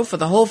same flow for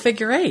the whole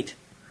figure eight?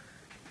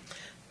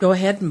 Go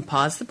ahead and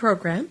pause the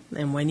program,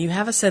 and when you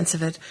have a sense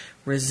of it,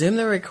 resume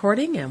the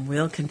recording and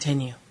we'll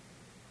continue.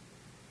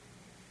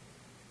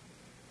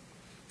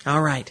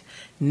 All right,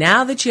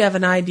 now that you have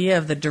an idea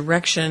of the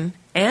direction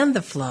and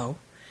the flow,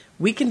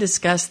 we can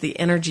discuss the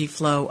energy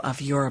flow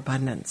of your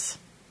abundance.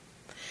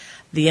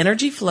 The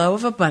energy flow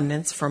of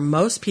abundance for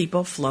most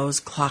people flows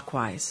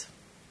clockwise.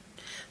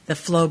 The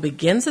flow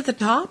begins at the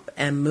top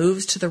and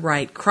moves to the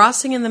right,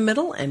 crossing in the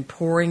middle and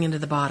pouring into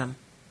the bottom.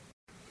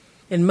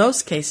 In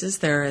most cases,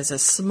 there is a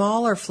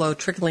smaller flow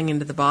trickling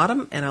into the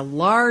bottom and a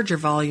larger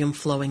volume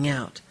flowing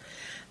out.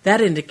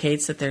 That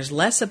indicates that there's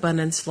less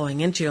abundance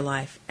flowing into your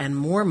life and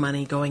more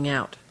money going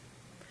out.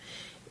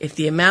 If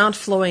the amount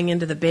flowing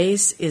into the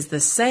base is the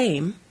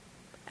same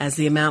as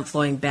the amount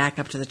flowing back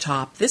up to the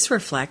top, this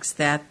reflects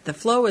that the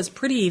flow is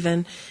pretty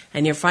even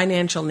and your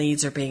financial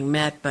needs are being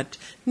met, but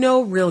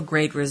no real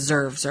great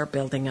reserves are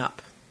building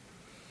up.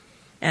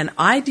 An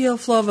ideal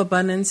flow of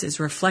abundance is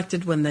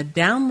reflected when the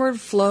downward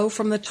flow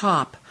from the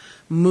top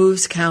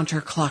moves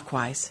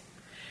counterclockwise.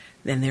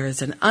 Then there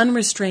is an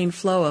unrestrained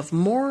flow of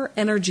more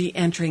energy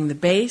entering the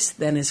base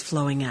than is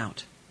flowing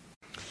out.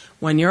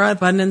 When your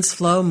abundance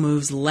flow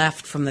moves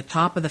left from the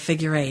top of the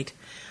figure eight,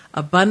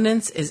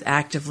 abundance is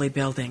actively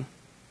building.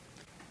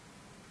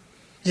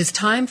 It is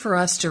time for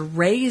us to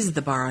raise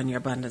the bar on your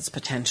abundance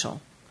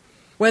potential.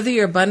 Whether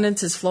your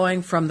abundance is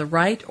flowing from the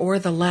right or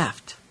the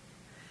left,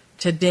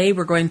 today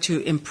we're going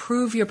to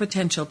improve your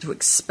potential to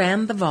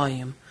expand the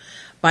volume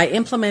by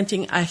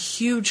implementing a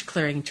huge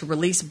clearing to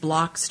release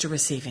blocks to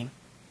receiving.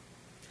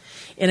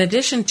 In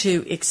addition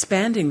to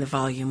expanding the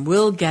volume,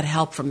 we'll get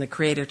help from the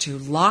Creator to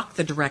lock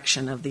the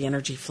direction of the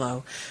energy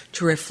flow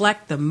to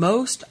reflect the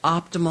most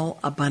optimal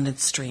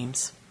abundance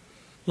streams.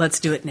 Let's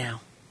do it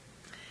now.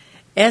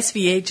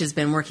 SVH has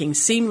been working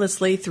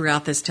seamlessly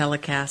throughout this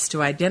telecast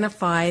to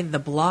identify the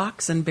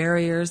blocks and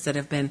barriers that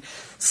have been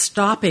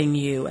stopping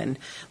you and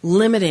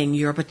limiting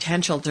your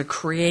potential to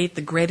create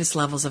the greatest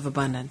levels of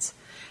abundance.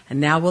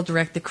 And now we'll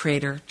direct the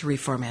Creator to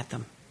reformat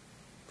them.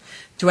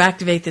 To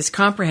activate this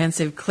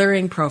comprehensive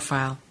clearing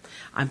profile,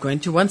 I'm going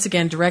to once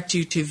again direct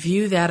you to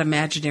view that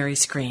imaginary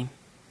screen.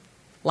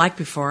 Like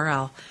before,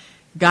 I'll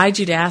guide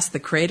you to ask the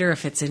Creator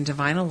if it's in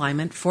divine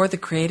alignment for the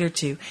Creator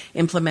to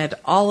implement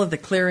all of the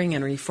clearing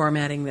and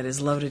reformatting that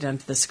is loaded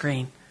onto the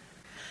screen.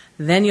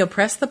 Then you'll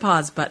press the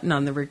pause button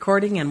on the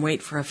recording and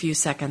wait for a few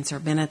seconds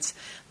or minutes,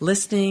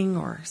 listening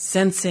or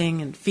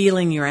sensing and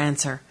feeling your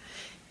answer.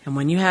 And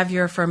when you have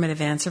your affirmative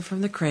answer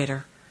from the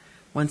Creator,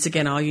 once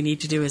again, all you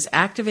need to do is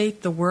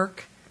activate the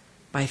work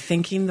by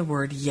thinking the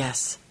word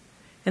yes.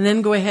 And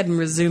then go ahead and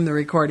resume the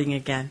recording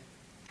again.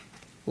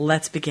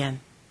 Let's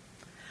begin.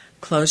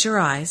 Close your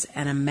eyes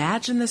and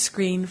imagine the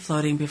screen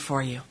floating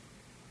before you.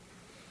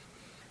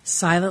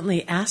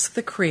 Silently ask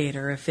the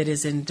Creator if it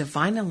is in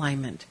divine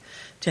alignment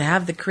to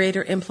have the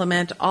Creator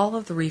implement all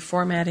of the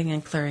reformatting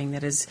and clearing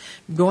that is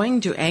going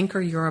to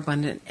anchor your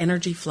abundant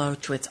energy flow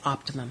to its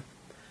optimum.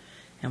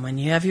 And when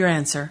you have your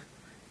answer,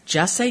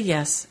 just say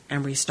yes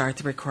and restart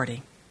the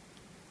recording.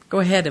 Go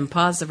ahead and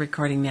pause the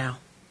recording now.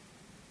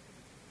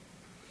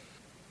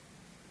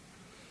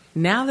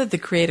 Now that the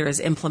Creator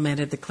has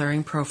implemented the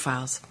clearing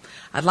profiles,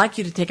 I'd like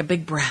you to take a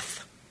big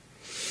breath.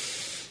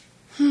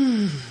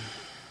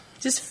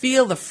 Just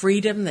feel the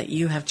freedom that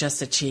you have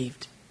just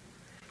achieved.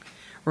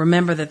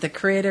 Remember that the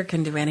Creator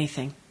can do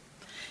anything.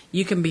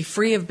 You can be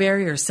free of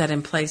barriers set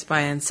in place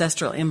by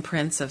ancestral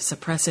imprints of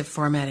suppressive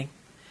formatting.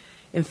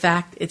 In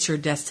fact, it's your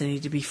destiny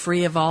to be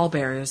free of all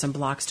barriers and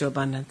blocks to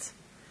abundance.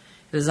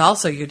 It is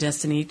also your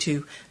destiny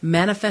to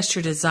manifest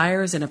your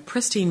desires in a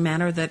pristine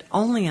manner that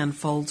only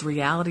unfolds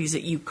realities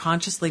that you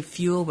consciously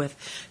fuel with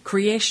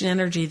creation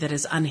energy that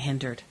is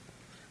unhindered.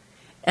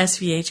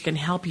 SVH can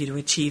help you to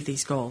achieve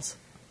these goals.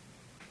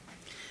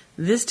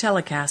 This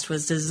telecast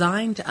was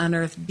designed to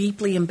unearth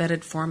deeply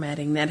embedded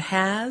formatting that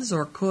has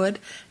or could,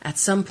 at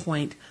some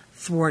point,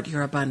 thwart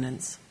your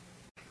abundance.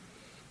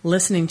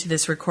 Listening to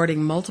this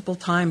recording multiple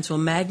times will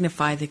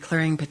magnify the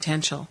clearing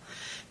potential,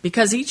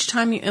 because each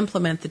time you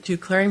implement the two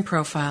clearing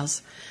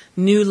profiles,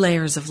 new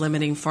layers of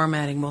limiting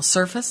formatting will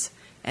surface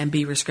and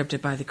be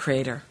rescripted by the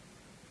Creator.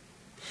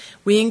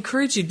 We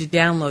encourage you to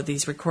download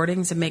these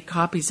recordings and make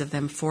copies of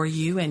them for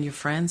you and your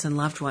friends and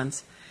loved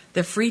ones.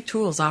 They're free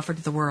tools offered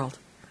to the world.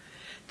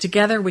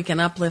 Together we can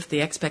uplift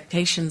the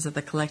expectations of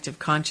the collective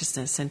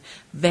consciousness and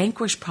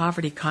vanquish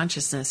poverty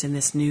consciousness in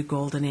this new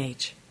golden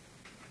age.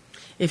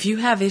 If you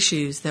have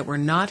issues that were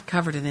not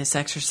covered in this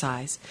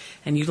exercise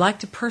and you'd like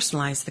to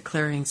personalize the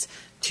clearings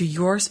to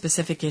your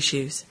specific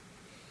issues,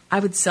 I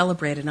would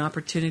celebrate an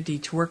opportunity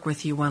to work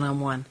with you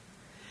one-on-one.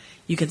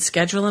 You can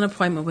schedule an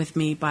appointment with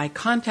me by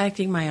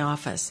contacting my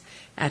office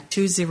at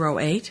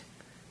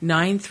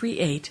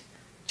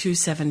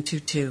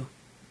 208-938-2722.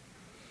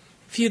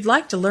 If you'd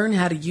like to learn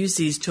how to use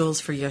these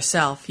tools for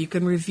yourself, you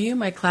can review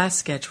my class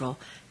schedule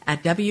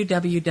at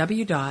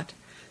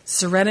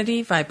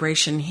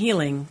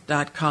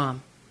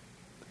www.serenityvibrationhealing.com.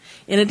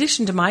 In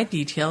addition to my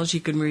details, you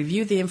can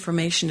review the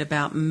information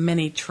about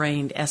many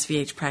trained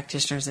SVH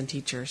practitioners and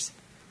teachers.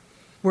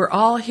 We're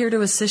all here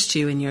to assist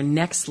you in your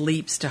next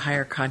leaps to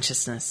higher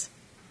consciousness.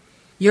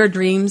 Your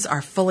dreams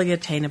are fully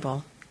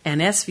attainable,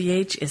 and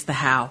SVH is the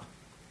how.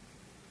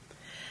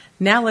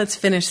 Now let's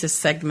finish this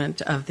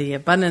segment of the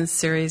Abundance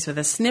series with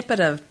a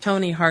snippet of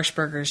Tony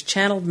Harshberger's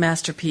channeled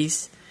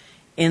masterpiece,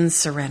 In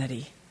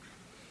Serenity.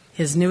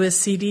 His newest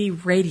CD,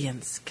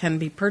 Radiance, can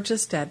be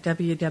purchased at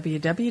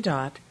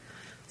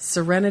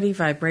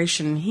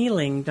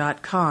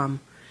www.serenityvibrationhealing.com,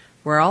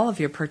 where all of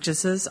your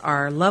purchases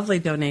are lovely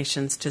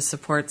donations to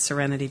support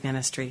Serenity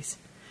Ministries.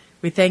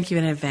 We thank you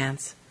in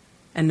advance,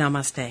 and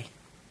namaste.